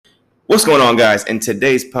What's going on, guys? In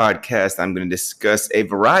today's podcast, I'm going to discuss a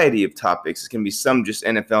variety of topics. It's going to be some just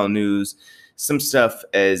NFL news, some stuff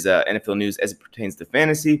as NFL news as it pertains to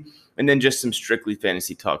fantasy, and then just some strictly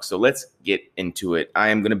fantasy talk. So let's get into it. I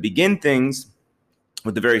am going to begin things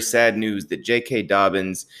with the very sad news that J.K.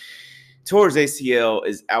 Dobbins tore his ACL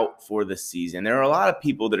is out for the season. There are a lot of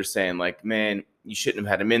people that are saying, like, man, you shouldn't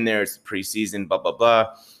have had him in there. It's the preseason, blah, blah,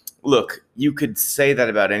 blah. Look, you could say that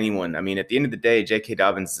about anyone. I mean, at the end of the day, J.K.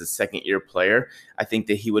 Dobbins is a second-year player. I think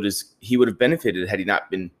that he would have benefited had he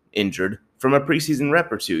not been injured from a preseason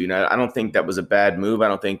rep or two. You know, I don't think that was a bad move. I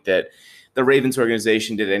don't think that the Ravens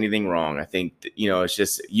organization did anything wrong. I think that, it's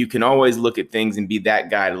just you can always look at things and be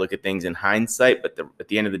that guy to look at things in hindsight. But at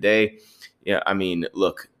the end of the day, yeah, I mean,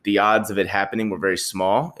 look, the odds of it happening were very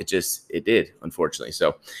small. It did, unfortunately.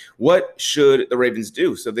 So what should the Ravens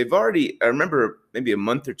do? So I remember maybe a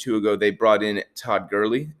month or two ago, they brought in Todd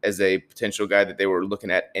Gurley as a potential guy that they were looking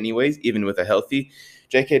at anyways, even with a healthy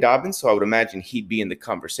J.K. Dobbins. So I would imagine he'd be in the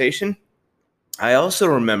conversation. I also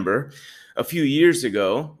remember a few years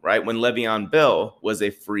ago, right, when Le'Veon Bell was a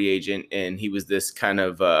free agent and he was this kind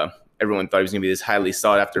of everyone thought he was going to be this highly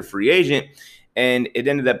sought after free agent. And it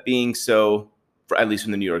ended up being so, at least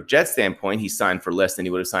from the New York Jets standpoint, he signed for less than he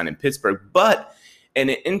would have signed in Pittsburgh. But an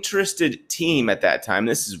interested team at that time,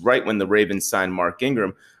 this is right when the Ravens signed Mark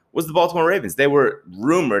Ingram, was the Baltimore Ravens. They were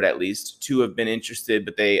rumored, at least, to have been interested,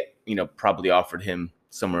 but they, probably offered him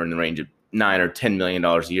somewhere in the range of $9 or $10 million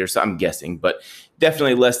a year. So I'm guessing, but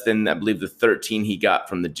definitely less than, I believe, the 13 he got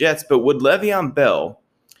from the Jets. But would Le'Veon Bell,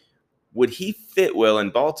 would he fit well in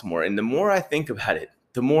Baltimore? And the more I think about it,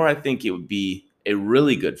 the more I think it would be a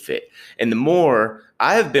really good fit. And the more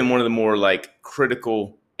I have been one of the more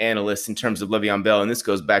critical analysts in terms of Le'Veon Bell. And this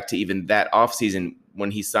goes back to even that offseason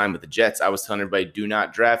when he signed with the Jets. I was telling everybody, do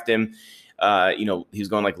not draft him. He was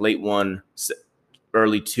going late 1,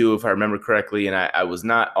 early 2, if I remember correctly. And I was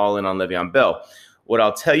not all in on Le'Veon Bell. What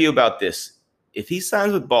I'll tell you about this, if he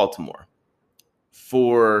signs with Baltimore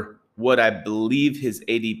for what I believe his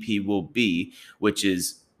ADP will be, which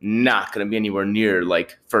is not going to be anywhere near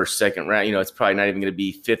first, second round. It's probably not even going to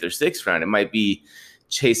be 5th or 6th round. It might be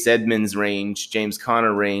Chase Edmonds range, James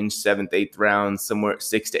Conner range, 7th, 8th round, somewhere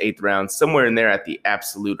 6th to 8th round, somewhere in there at the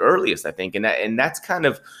absolute earliest, I think. And that's kind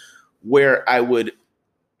of where I don't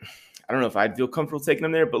know if I'd feel comfortable taking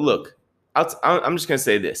him there. But look, I'm just going to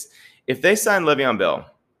say this. If they sign Le'Veon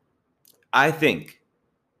Bell, I think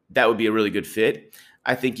that would be a really good fit.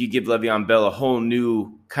 I think you give Le'Veon Bell a whole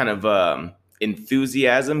new kind of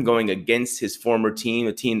enthusiasm going against his former team,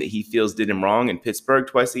 a team that he feels did him wrong in Pittsburgh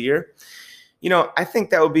twice a year. I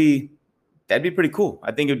think that'd be pretty cool.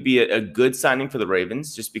 I think it would be a good signing for the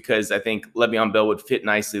Ravens just because I think Le'Veon Bell would fit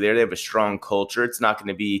nicely there. They have a strong culture. It's not going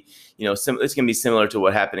to be, it's going to be similar to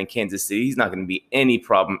what happened in Kansas City. He's not going to be any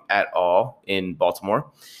problem at all in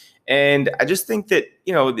Baltimore. And I just think that,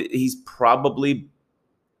 he'd probably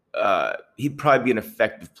be an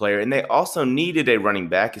effective player. And they also needed a running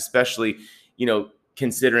back, especially,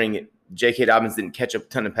 considering J.K. Dobbins didn't catch a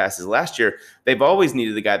ton of passes last year. They've always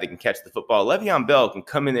needed a guy that can catch the football. Le'Veon Bell can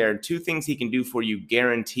come in there, and two things he can do for you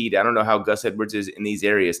guaranteed. I don't know how Gus Edwards is in these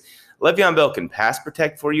areas. Le'Veon Bell can pass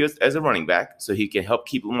protect for you as a running back, so he can help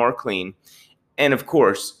keep Lamar clean. And, of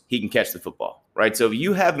course, he can catch the football, right? So if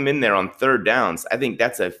you have him in there on third downs, I think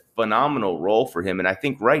that's a phenomenal role for him. And I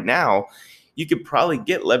think right now you could probably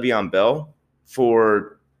get Le'Veon Bell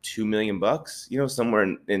for $2 million,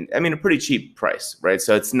 somewhere in a pretty cheap price, right?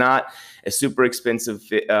 So it's not a super expensive,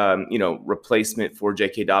 replacement for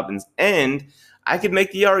J.K. Dobbins. And I could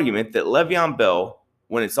make the argument that Le'Veon Bell,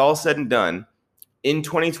 when it's all said and done, in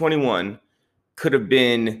 2021, could have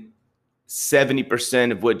been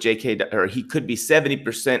 70% of what he could be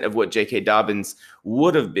 70% of what J.K. Dobbins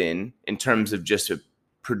would have been in terms of just a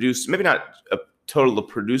producer, maybe not a total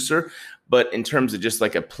producer, but in terms of just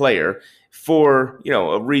a player for,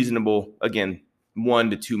 a reasonable, again,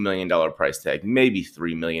 $1 to $2 million price tag, maybe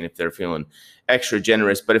 $3 million if they're feeling extra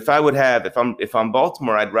generous. But if I'm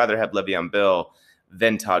Baltimore, I'd rather have Le'Veon Bell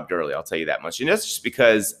than Todd Gurley. I'll tell you that much. And that's just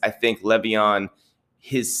because I think Le'Veon,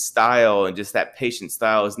 his style and just that patient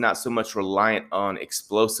style is not so much reliant on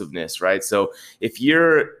explosiveness, right? So if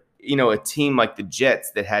you're, a team like the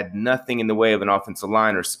Jets that had nothing in the way of an offensive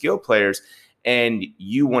line or skill players, and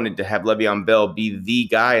you wanted to have Le'Veon Bell be the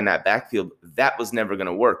guy in that backfield, that was never going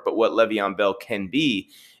to work. But what Le'Veon Bell can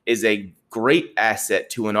be is a great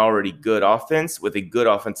asset to an already good offense with a good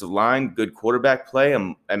offensive line, good quarterback play.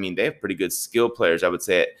 They have pretty good skill players, I would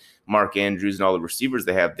say, at Mark Andrews and all the receivers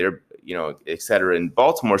they have there, et cetera, in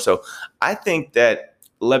Baltimore. So I think that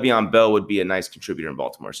Le'Veon Bell would be a nice contributor in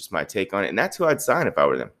Baltimore. It's just my take on it. And that's who I'd sign if I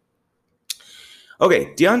were them.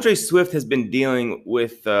 Okay, DeAndre Swift has been dealing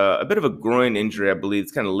with a bit of a groin injury, I believe.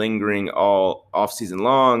 It's kind of lingering all offseason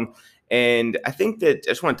long. And I think that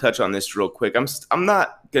I just want to touch on this real quick. I'm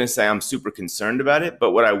not going to say I'm super concerned about it,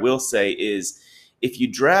 but what I will say is if you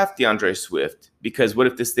draft DeAndre Swift, because what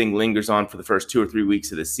if this thing lingers on for the first 2 or 3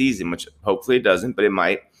 weeks of the season, which hopefully it doesn't, but it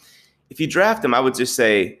might. If you draft him, I would just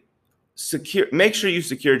say make sure you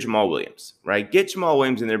secure Jamal Williams, right? Get Jamal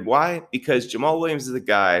Williams in there. Why? Because Jamal Williams is a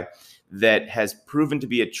guy that has proven to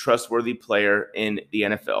be a trustworthy player in the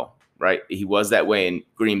NFL, right? He was that way in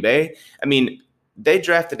Green Bay. I mean, they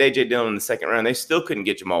drafted A.J. Dillon in the second round. They still couldn't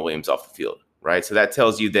get Jamal Williams off the field, right? So that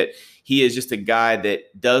tells you that he is just a guy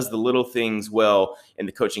that does the little things well, and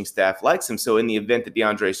the coaching staff likes him. So in the event that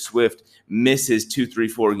DeAndre Swift misses 2, 3,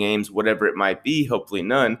 4 games, whatever it might be, hopefully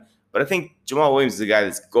none, but I think Jamal Williams is a guy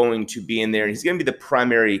that's going to be in there, and he's going to be the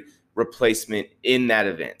primary replacement in that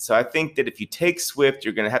event. So I think that if you take Swift,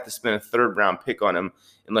 you're going to have to spend a third-round pick on him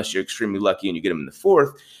unless you're extremely lucky and you get him in the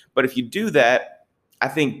fourth. But if you do that, I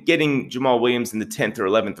think getting Jamal Williams in the 10th or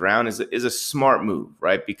 11th round is a smart move,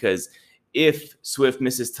 right? Because if Swift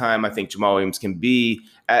misses time, I think Jamal Williams can be,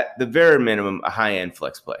 at the very minimum, a high-end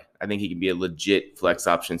flex play. I think he can be a legit flex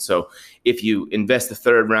option. So if you invest a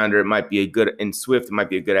third rounder, it might be a good, in Swift, it might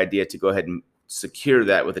be a good idea to go ahead and secure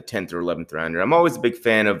that with a 10th or 11th rounder. I'm always a big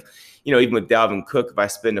fan of, even with Dalvin Cook, if I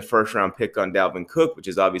spend a first round pick on Dalvin Cook, which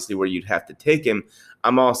is obviously where you'd have to take him,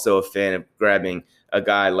 I'm also a fan of grabbing a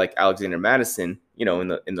guy like Alexander Mattison,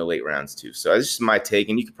 in the late rounds too. So that's just my take,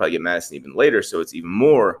 and you could probably get Mattison even later, so it's even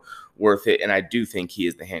more worth it. And I do think he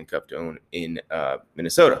is the handcuff to own in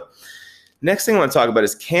Minnesota. Next thing I want to talk about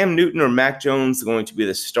is Cam Newton or Mac Jones going to be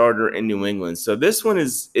the starter in New England. So this one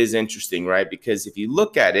is interesting, right? Because if you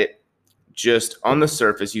look at it just on the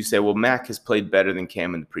surface, you say, well, Mac has played better than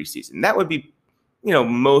Cam in the preseason. That would be,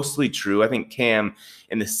 mostly true. I think Cam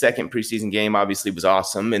in the second preseason game obviously was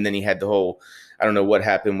awesome. And then he had the whole, I don't know what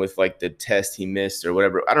happened with like the test he missed or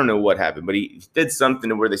whatever. I don't know what happened, but he did something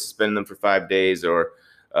to where they suspended him for 5 days or,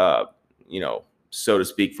 so to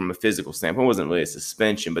speak, from a physical standpoint. It wasn't really a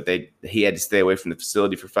suspension, but he had to stay away from the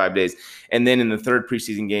facility for 5 days. And then in the third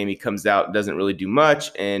preseason game, he comes out, doesn't really do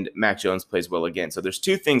much, and Mac Jones plays well again. So there's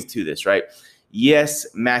two things to this, right? Yes,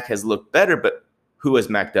 Mac has looked better, but who has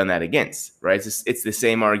Mac done that against, right? It's the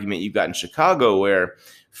same argument you got in Chicago where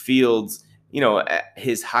Fields,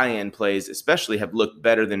 his high-end plays especially have looked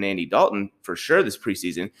better than Andy Dalton for sure this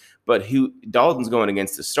preseason. But Dalton's going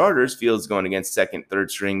against the starters, Fields going against second,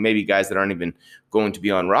 third string, maybe guys that aren't even going to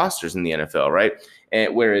be on rosters in the NFL, right?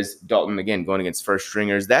 And whereas Dalton, again, going against first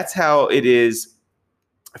stringers. That's how it is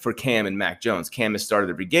for Cam and Mac Jones. Cam has started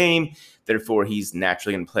every game, therefore he's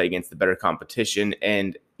naturally going to play against the better competition.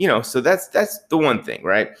 And, so that's the one thing,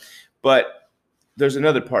 right? But there's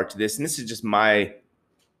another part to this, and this is just my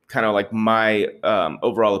kind of like my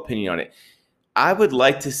overall opinion on it. I would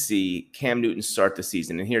like to see Cam Newton start the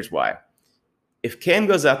season, and here's why. If Cam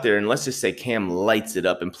goes out there and let's just say Cam lights it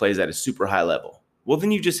up and plays at a super high level, well,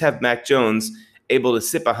 then you just have Mac Jones able to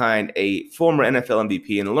sit behind a former NFL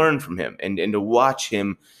MVP and learn from him and to watch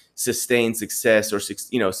him sustain success or,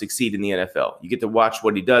 succeed in the NFL. You get to watch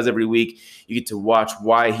what he does every week. You get to watch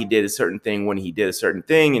why he did a certain thing when he did a certain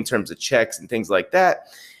thing in terms of checks and things like that.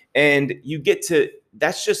 And you get to,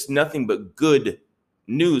 that's just nothing but good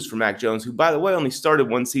news for Mac Jones, who, by the way, only started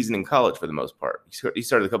one season in college for the most part. He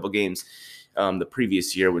started a couple games the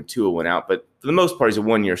previous year when Tua went out, but for the most part, he's a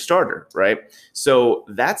one-year starter, right? So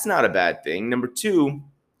that's not a bad thing. Number two,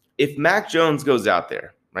 if Mac Jones goes out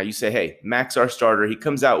there, right, you say, hey, Mac's our starter. He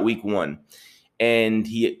comes out week 1 and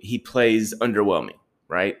he plays underwhelming,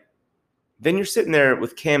 right? Then you're sitting there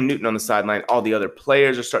with Cam Newton on the sideline. All the other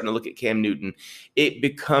players are starting to look at Cam Newton. It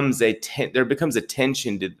becomes there becomes a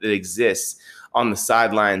tension that exists on the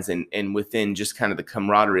sidelines and within just kind of the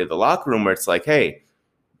camaraderie of the locker room where it's like, hey,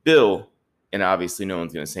 Bill, and obviously no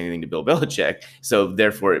one's going to say anything to Bill Belichick, so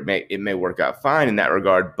therefore it may work out fine in that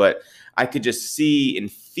regard. But I could just see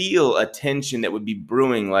and feel a tension that would be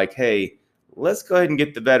brewing like, hey, let's go ahead and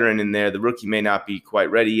get the veteran in there. The rookie may not be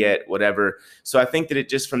quite ready yet, whatever. So I think that it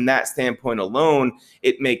just from that standpoint alone,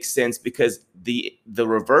 it makes sense because the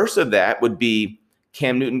reverse of that would be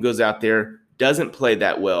Cam Newton goes out there, doesn't play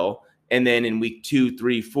that well, and then in week 2,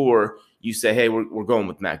 3, 4, you say, hey, we're going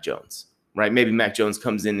with Mac Jones, right? Maybe Mac Jones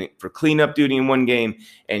comes in for cleanup duty in one game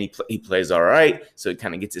and he plays all right. So it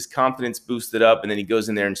kind of gets his confidence boosted up, and then he goes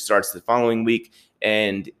in there and starts the following week,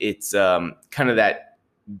 and it's kind of that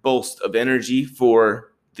burst of energy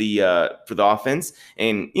for the offense,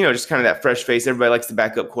 and just kind of that fresh face. Everybody likes to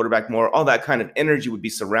back up quarterback more. All that kind of energy would be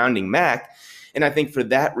surrounding Mac, and I think for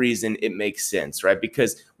that reason it makes sense, right?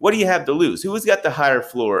 Because what do you have to lose? Who has got the higher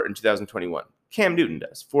floor in 2021? Cam Newton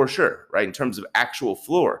does, for sure, right, in terms of actual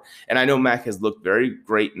floor. And I know Mac has looked very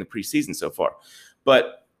great in the preseason so far.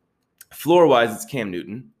 But floor-wise, it's Cam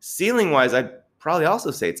Newton. Ceiling-wise, I'd probably also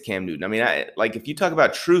say it's Cam Newton. I mean, if you talk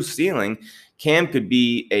about true ceiling, Cam could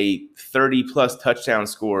be a 30-plus touchdown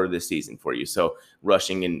scorer this season for you. So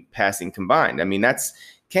rushing and passing combined. I mean,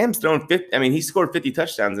 Cam's thrown 50. I mean, he scored 50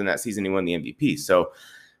 touchdowns in that season. He won the MVP. So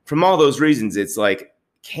from all those reasons, it's like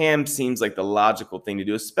Cam seems like the logical thing to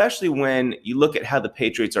do, especially when you look at how the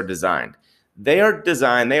Patriots are designed. They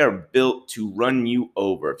are built to run you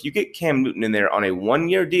over. If you get Cam Newton in there on a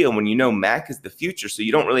one-year deal when you know Mac is the future, so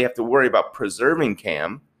you don't really have to worry about preserving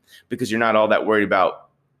Cam because you're not all that worried about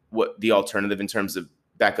what the alternative in terms of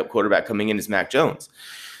backup quarterback coming in is Mac Jones.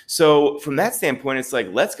 So from that standpoint, it's like,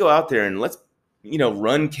 let's go out there and let's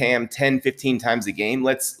run Cam 10, 15 times a game.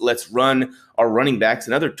 Let's run our running backs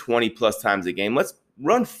another 20 plus times a game. Let's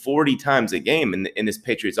run 40 times a game in this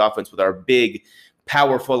Patriots offense with our big,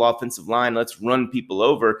 powerful offensive line. Let's run people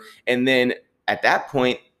over. And then at that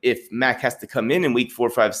point, if Mac has to come in week 4,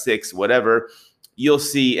 5, 6, whatever, you'll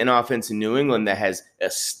see an offense in New England that has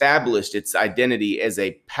established its identity as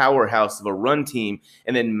a powerhouse of a run team.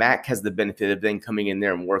 And then Mac has the benefit of then coming in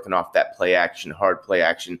there and working off that play action, hard play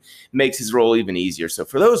action, makes his role even easier. So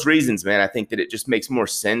for those reasons, man, I think that it just makes more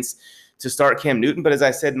sense to start Cam Newton. But as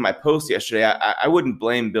I said in my post yesterday, I wouldn't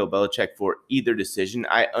blame Bill Belichick for either decision.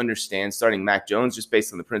 I understand starting Mac Jones just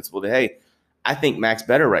based on the principle that, hey, I think Mac's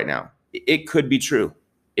better right now. It could be true.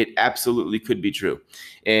 It absolutely could be true.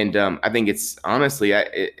 And I think it's honestly,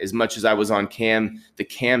 as much as I was on the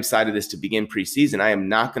Cam side of this to begin preseason, I am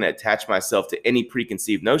not going to attach myself to any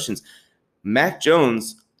preconceived notions. Mac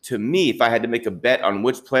Jones, to me, if I had to make a bet on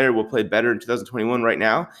which player will play better in 2021 right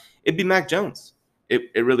now, it'd be Mac Jones.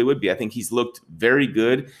 It really would be. I think he's looked very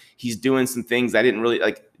good. He's doing some things I didn't really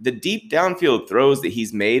like. The deep downfield throws that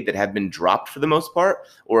he's made that have been dropped for the most part,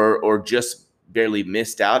 or just barely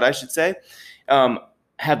missed out, I should say,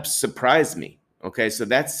 have surprised me. Okay, so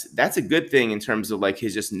that's a good thing in terms of like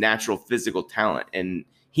his just natural physical talent, and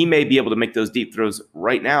he may be able to make those deep throws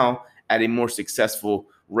right now at a more successful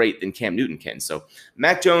rate than Cam Newton can. So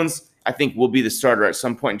Mac Jones, I think, will be the starter at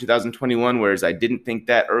some point in 2021, whereas I didn't think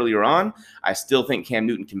that earlier on. I still think Cam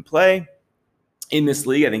Newton can play in this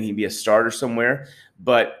league. I think he can be a starter somewhere,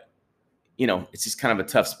 but it's just kind of a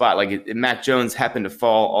tough spot. Like Mac Jones happened to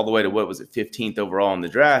fall all the way to 15th overall in the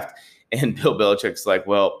draft, and Bill Belichick's like,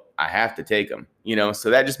 well, I have to take him, so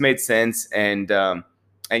that just made sense. And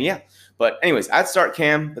yeah, but anyways, I'd start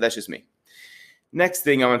Cam, but that's just me. Next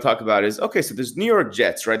thing I want to talk about is, okay, so there's New York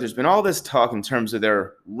Jets, right? There's been all this talk in terms of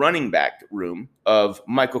their running back room of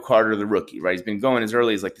Michael Carter, the rookie, right? He's been going as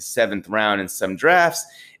early as like the 7th round in some drafts.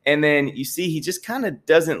 And then you see he just kind of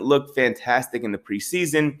doesn't look fantastic in the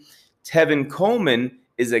preseason. Tevin Coleman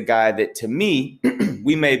is a guy that, to me,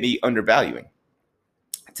 we may be undervaluing.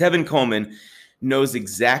 Tevin Coleman knows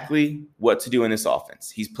exactly what to do in this offense.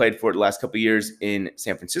 He's played for it the last couple of years in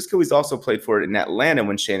San Francisco. He's also played for it in Atlanta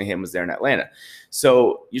when Shanahan was there in Atlanta.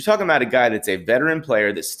 So you're talking about a guy that's a veteran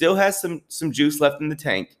player that still has some juice left in the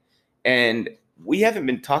tank, and we haven't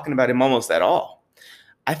been talking about him almost at all.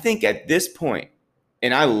 I think at this point,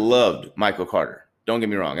 and I loved Michael Carter, don't get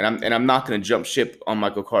me wrong, and I'm not going to jump ship on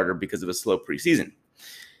Michael Carter because of a slow preseason,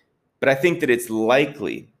 but I think that it's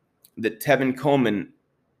likely that Tevin Coleman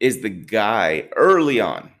is the guy early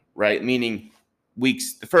on, right? Meaning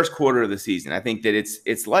the first quarter of the season. I think that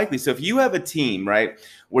it's likely. So if you have a team, right,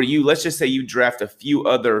 where let's just say you draft a few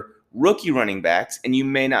other rookie running backs and you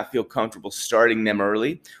may not feel comfortable starting them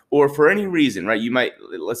early, or for any reason, right,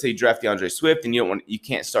 let's say you draft DeAndre Swift and you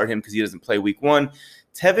can't start him because he doesn't play week 1.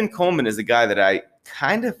 Tevin Coleman is a guy that I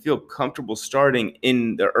kind of feel comfortable starting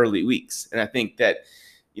in the early weeks. And I think that,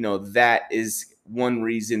 that is one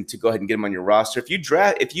reason to go ahead and get him on your roster. If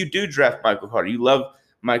you do draft Michael Carter, you love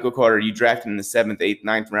Michael Carter, you draft him in the 7th, 8th,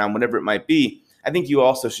 9th round, whatever it might be, I think you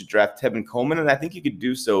also should draft Tevin Coleman, and I think you could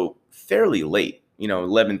do so fairly late,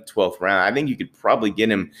 11th, 12th round. I think you could probably get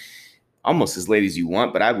him almost as late as you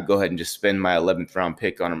want, but I would go ahead and just spend my 11th round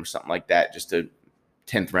pick on him or something like that, just a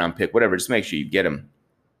 10th round pick, whatever. Just make sure you get him.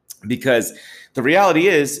 Because the reality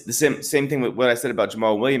is the same thing with what I said about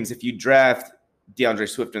Jamal Williams. If you draft DeAndre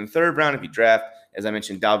Swift in the 3rd round, if you draft, as I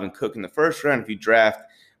mentioned, Dalvin Cook in the 1st round, if you draft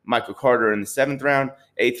Michael Carter in the 7th round,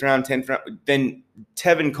 8th round, 10th round, then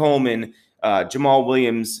Tevin Coleman, Jamal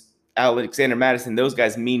Williams, Alexander Mattison, those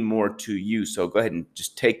guys mean more to you. So go ahead and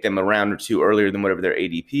just take them a round or two earlier than whatever their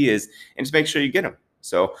ADP is, and just make sure you get them.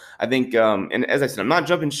 So I think, and as I said, I'm not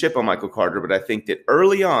jumping ship on Michael Carter, but I think that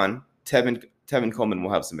early on, Tevin Coleman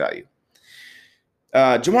will have some value.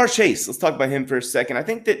 Jamar Chase, let's talk about him for a second. I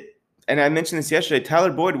think that, and I mentioned this yesterday,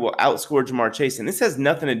 Tyler Boyd will outscore Ja'Marr Chase. And this has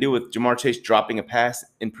nothing to do with Ja'Marr Chase dropping a pass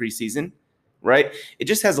in preseason, right? It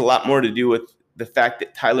just has a lot more to do with the fact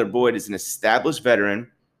that Tyler Boyd is an established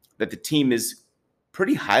veteran that the team is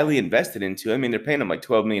pretty highly invested into. I mean, they're paying him like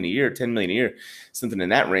 $12 million a year, $10 million a year, something in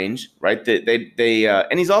that range, right?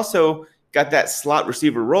 And he's also got that slot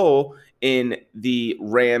receiver role in the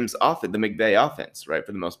Rams offense, the McVay offense, right,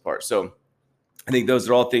 for the most part. So I think those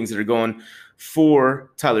are all things that are going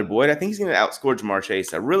for Tyler Boyd. I think he's going to outscore Ja'Marr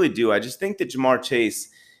Chase. I really do. I just think that Ja'Marr Chase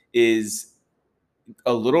is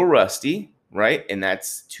a little rusty, right? And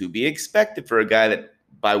that's to be expected for a guy that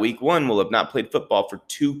by week 1 will have not played football for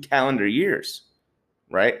 2 calendar years,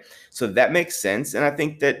 right? So that makes sense. And I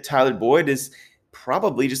think that Tyler Boyd is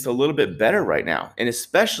probably just a little bit better right now, and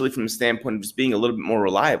especially from the standpoint of just being a little bit more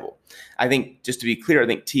reliable. I think, just to be clear, I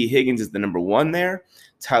think T. Higgins is the number 1 there.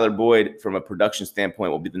 Tyler Boyd, from a production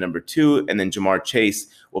standpoint, will be the number 2, and then Ja'Marr Chase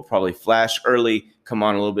will probably flash early, come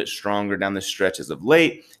on a little bit stronger down the stretch as of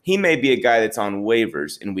late. He may be a guy that's on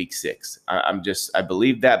waivers in week 6. I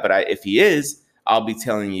believe that, but if he is, I'll be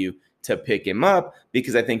telling you to pick him up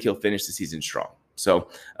because I think he'll finish the season strong. So,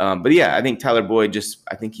 but yeah, I think Tyler Boyd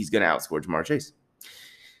I think he's going to outscore Ja'Marr Chase.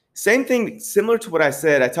 Same thing, similar to what I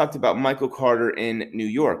said, I talked about Michael Carter in New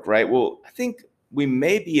York, right? Well, I think we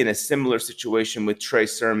may be in a similar situation with Trey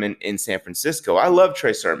Sermon in San Francisco. I love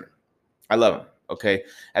Trey Sermon. I love him, okay?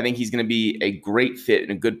 I think he's going to be a great fit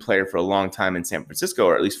and a good player for a long time in San Francisco,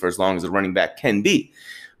 or at least for as long as a running back can be.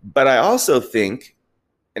 But I also think,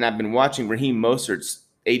 and I've been watching Raheem Mostert's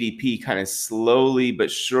ADP kind of slowly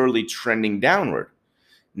but surely trending downward.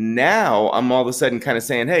 Now I'm all of a sudden kind of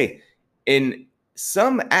saying, hey, in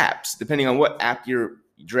some apps, depending on what app you're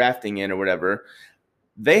drafting in or whatever,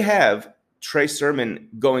 they have Trey Sermon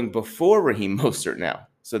going before Raheem Mostert now.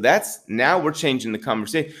 So now we're changing the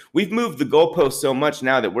conversation. We've moved the goalpost so much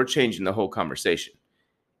now that we're changing the whole conversation.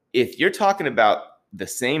 If you're talking about the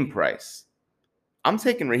same price, I'm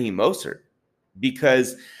taking Raheem Mostert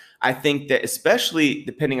because I think that, especially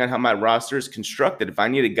depending on how my roster is constructed, if I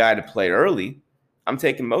need a guy to play early, I'm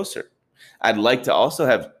taking Mostert. I'd like to also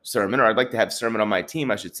have Sermon, or I'd like to have Sermon on my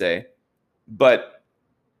team, I should say. But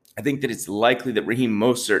I think that it's likely that Raheem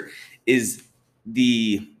Mostert is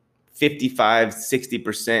the 55,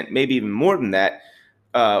 60%, maybe even more than that,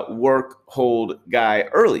 workhorse guy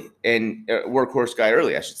early,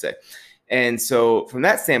 I should say. And so from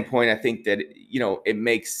that standpoint, I think that, it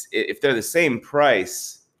makes, if they're the same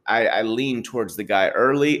price, I lean towards the guy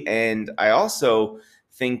early. And I also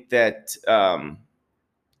think that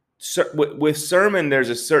with Sermon, there's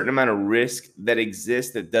a certain amount of risk that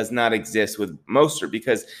exists that does not exist with Mostert,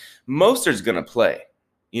 because Mostert's going to play.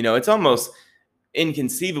 It's almost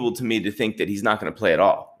inconceivable to me to think that he's not going to play at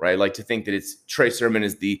all, right? Like to think that it's Trey Sermon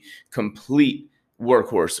is the complete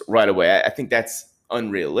workhorse right away. I think that's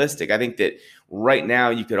unrealistic. I think that right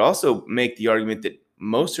now you could also make the argument that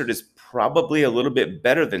Mostert is probably a little bit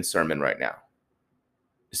better than Sermon right now,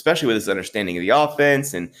 especially with his understanding of the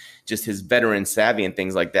offense and just his veteran savvy and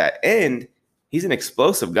things like that. And he's an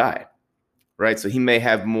explosive guy, right? So he may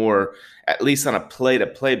have more, at least on a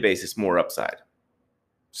play-to-play basis, more upside.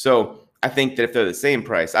 So I think that if they're the same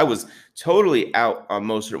price, I was totally out on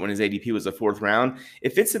Mostert when his ADP was the 4th round.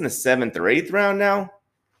 If it's in the 7th or 8th round now,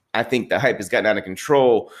 I think the hype has gotten out of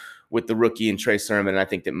control with the rookie and Trey Sermon. And I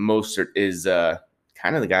think that Mostert is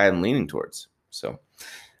kind of the guy I'm leaning towards. So,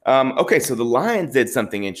 okay, so the Lions did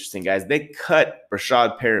something interesting, guys. They cut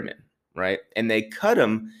Brashad Perriman, right? And they cut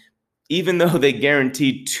him even though they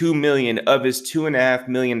guaranteed $2 million of his $2.5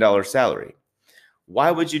 million salary. Why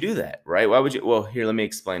would you do that, right? Why would you? Well, here, let me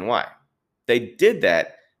explain why. They did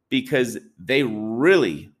that because they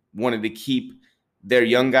really wanted to keep their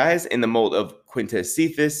young guys in the mold of Quintez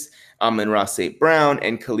Cephus, Amon-Ra St. Brown,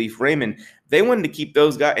 and Khalif Raymond. They wanted to keep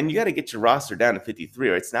those guys, and you got to get your roster down to 53,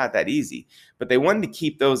 or it's not that easy. But they wanted to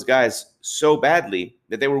keep those guys so badly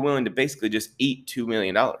that they were willing to basically just eat $2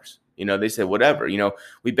 million. They said, whatever.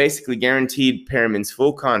 We basically guaranteed Perriman's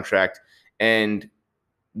full contract, and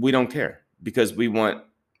we don't care because it's going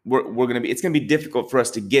to be difficult for us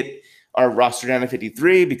to get our roster down to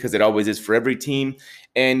 53 because it always is for every team.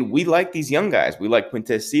 And we like these young guys. We like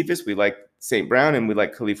Quintez Cephus, we like St. Brown, and we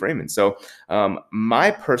like Khalif Raymond. So my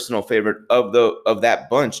personal favorite of that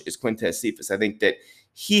bunch is Quintez Cephus. I think that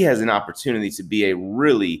he has an opportunity to be a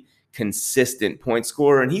really consistent point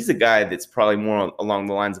scorer, and he's a guy that's probably more along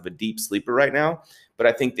the lines of a deep sleeper right now. But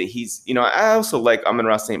I think that he's, I also like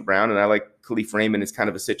Amon-Ra St. Brown, and I like Khalif Raymond as kind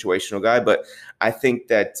of a situational guy. But I think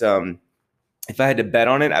that if I had to bet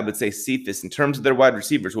on it, I would say Cephus, in terms of their wide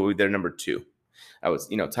receivers, will be their number 2. I was,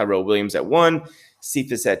 Tyrell Williams at 1,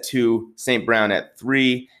 Cephus at 2, St. Brown at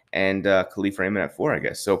 3, and Khalif Raymond at 4, I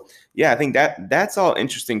guess. So yeah, I think that's all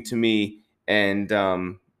interesting to me, and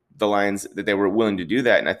the Lions, that they were willing to do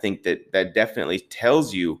that, and I think that definitely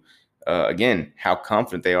tells you again how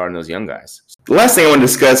confident they are in those young guys. The last thing I want to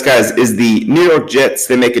discuss, guys, is the New York Jets.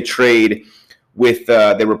 They make a trade with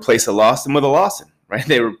they replace a Lawson with a Lawson, right?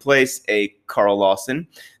 They replace a Carl Lawson,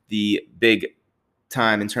 the big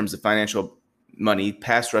time in terms of financial money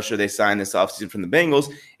pass rusher they signed this offseason from the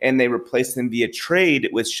Bengals, and they replaced him via trade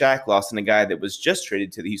with Shaq Lawson, a guy that was just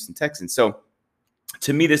traded to the Houston Texans. So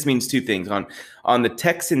to me, this means two things. On the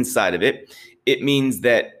Texans side of it, it means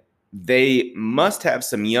that they must have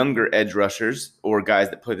some younger edge rushers or guys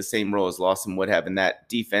that play the same role as Lawson would have in that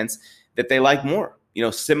defense that they like more. You know,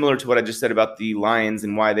 similar to what I just said about the Lions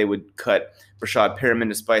and why they would cut Rashad Perriman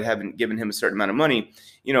despite having given him a certain amount of money.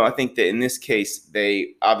 You know, I think that in this case,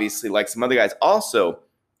 they obviously like some other guys. Also,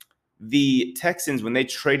 the Texans, when they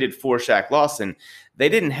traded for Shaq Lawson, they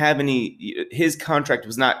didn't have any, his contract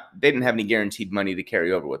was not, they didn't have any guaranteed money to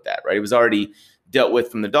carry over with that, right? It was already dealt with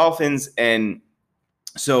from the Dolphins. And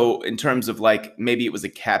so in terms of like, maybe it was a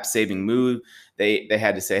cap saving move, they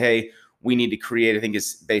had to say, hey, we need to create, I think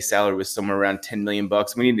his base salary was somewhere around $10 million.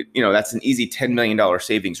 We need to, you know, that's an easy $10 million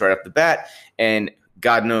savings right off the bat. And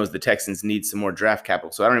God knows the Texans need some more draft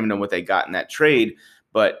capital. So I don't even know what they got in that trade.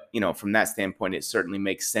 But, you know, from that standpoint, it certainly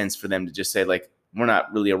makes sense for them to just say, like, we're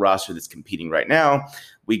not really a roster that's competing right now.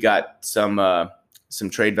 We got some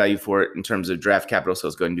trade value for it in terms of draft capital. So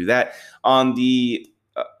let's go ahead and do that. On the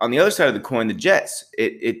other side of the coin, the Jets,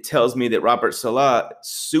 it tells me that Robert Saleh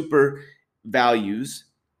super values,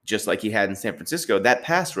 just like he had in San Francisco, that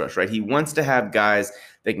pass rush, right? He wants to have guys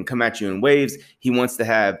that can come at you in waves. He wants to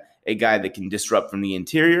have a guy that can disrupt from the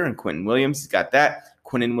interior, and Quentin Williams, he's got that.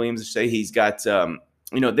 Quentin Williams, I say, he's got,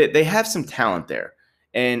 you know, they have some talent there.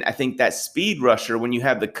 And I think that speed rusher, when you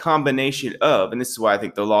have the combination of, and this is why I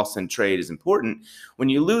think the Lawson trade is important, when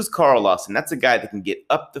you lose Carl Lawson, that's a guy that can get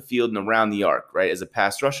up the field and around the arc, right, as a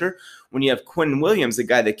pass rusher. When you have Quentin Williams, a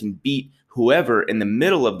guy that can beat whoever in the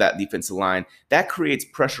middle of that defensive line, that creates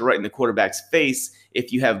pressure right in the quarterback's face.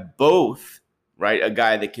 If you have both, right, a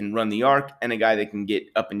guy that can run the arc and a guy that can get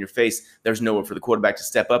up in your face, there's nowhere for the quarterback to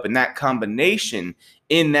step up. And that combination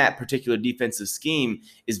in that particular defensive scheme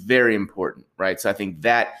is very important, right? So I think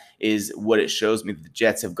that is what it shows me that the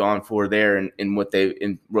Jets have gone for there, and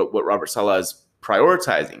what Robert Saleh is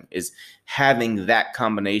prioritizing is having that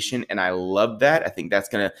combination. And I love that. I think that's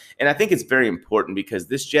going to, and I think it's very important because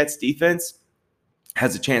this Jets defense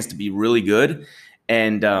has a chance to be really good.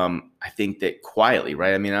 And I think that quietly,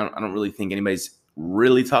 right? I mean, I don't really think anybody's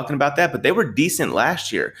really talking about that, but they were decent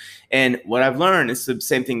last year. And what I've learned is the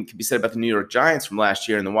same thing can be said about the New York Giants from last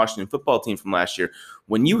year and the Washington football team from last year.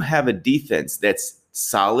 When you have a defense that's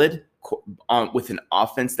solid with an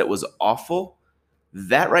offense that was awful,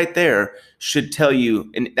 that right there should tell you,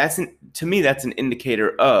 and to me, that's an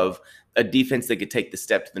indicator of a defense that could take the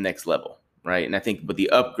step to the next level. Right. And I think with the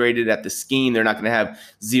upgraded at the scheme, they're not going to have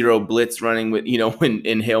zero blitz running with, you know,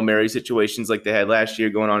 in Hail Mary situations like they had last year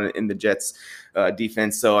going on in the Jets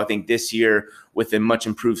defense. So I think this year with a much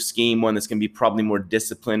improved scheme, one that's going to be probably more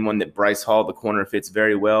disciplined, one that Bryce Hall, the corner, fits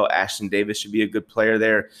very well. Ashton Davis should be a good player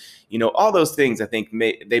there. You know, all those things I think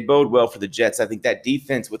they bode well for the Jets. I think that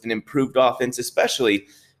defense with an improved offense especially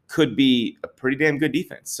could be a pretty damn good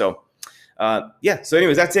defense. So yeah. So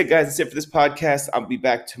anyways, that's it, guys. That's it for this podcast. I'll be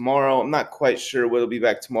back tomorrow. I'm not quite sure whether I'll be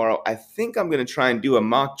back tomorrow. I think I'm going to try and do a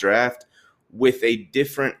mock draft with a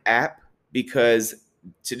different app because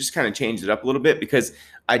to just kind of change it up a little bit, because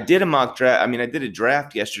I did a mock draft. I mean, I did a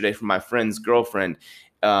draft yesterday for my friend's girlfriend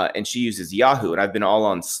and she uses Yahoo, and I've been all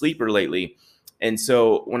on Sleeper lately. And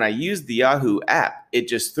so when I used the Yahoo app, it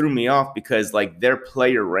just threw me off because like their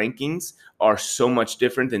player rankings are so much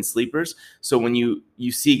different than Sleeper's. So when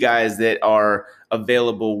you see guys that are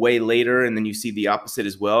available way later, and then you see the opposite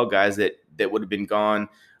as well, guys that would have been gone,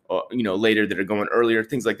 you know, later that are going earlier,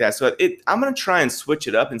 things like that. So I'm going to try and switch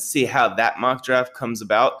it up and see how that mock draft comes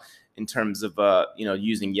about in terms of, you know,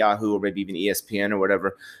 using Yahoo or maybe even ESPN or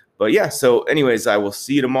whatever. But yeah, so anyways, I will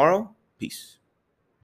see you tomorrow. Peace.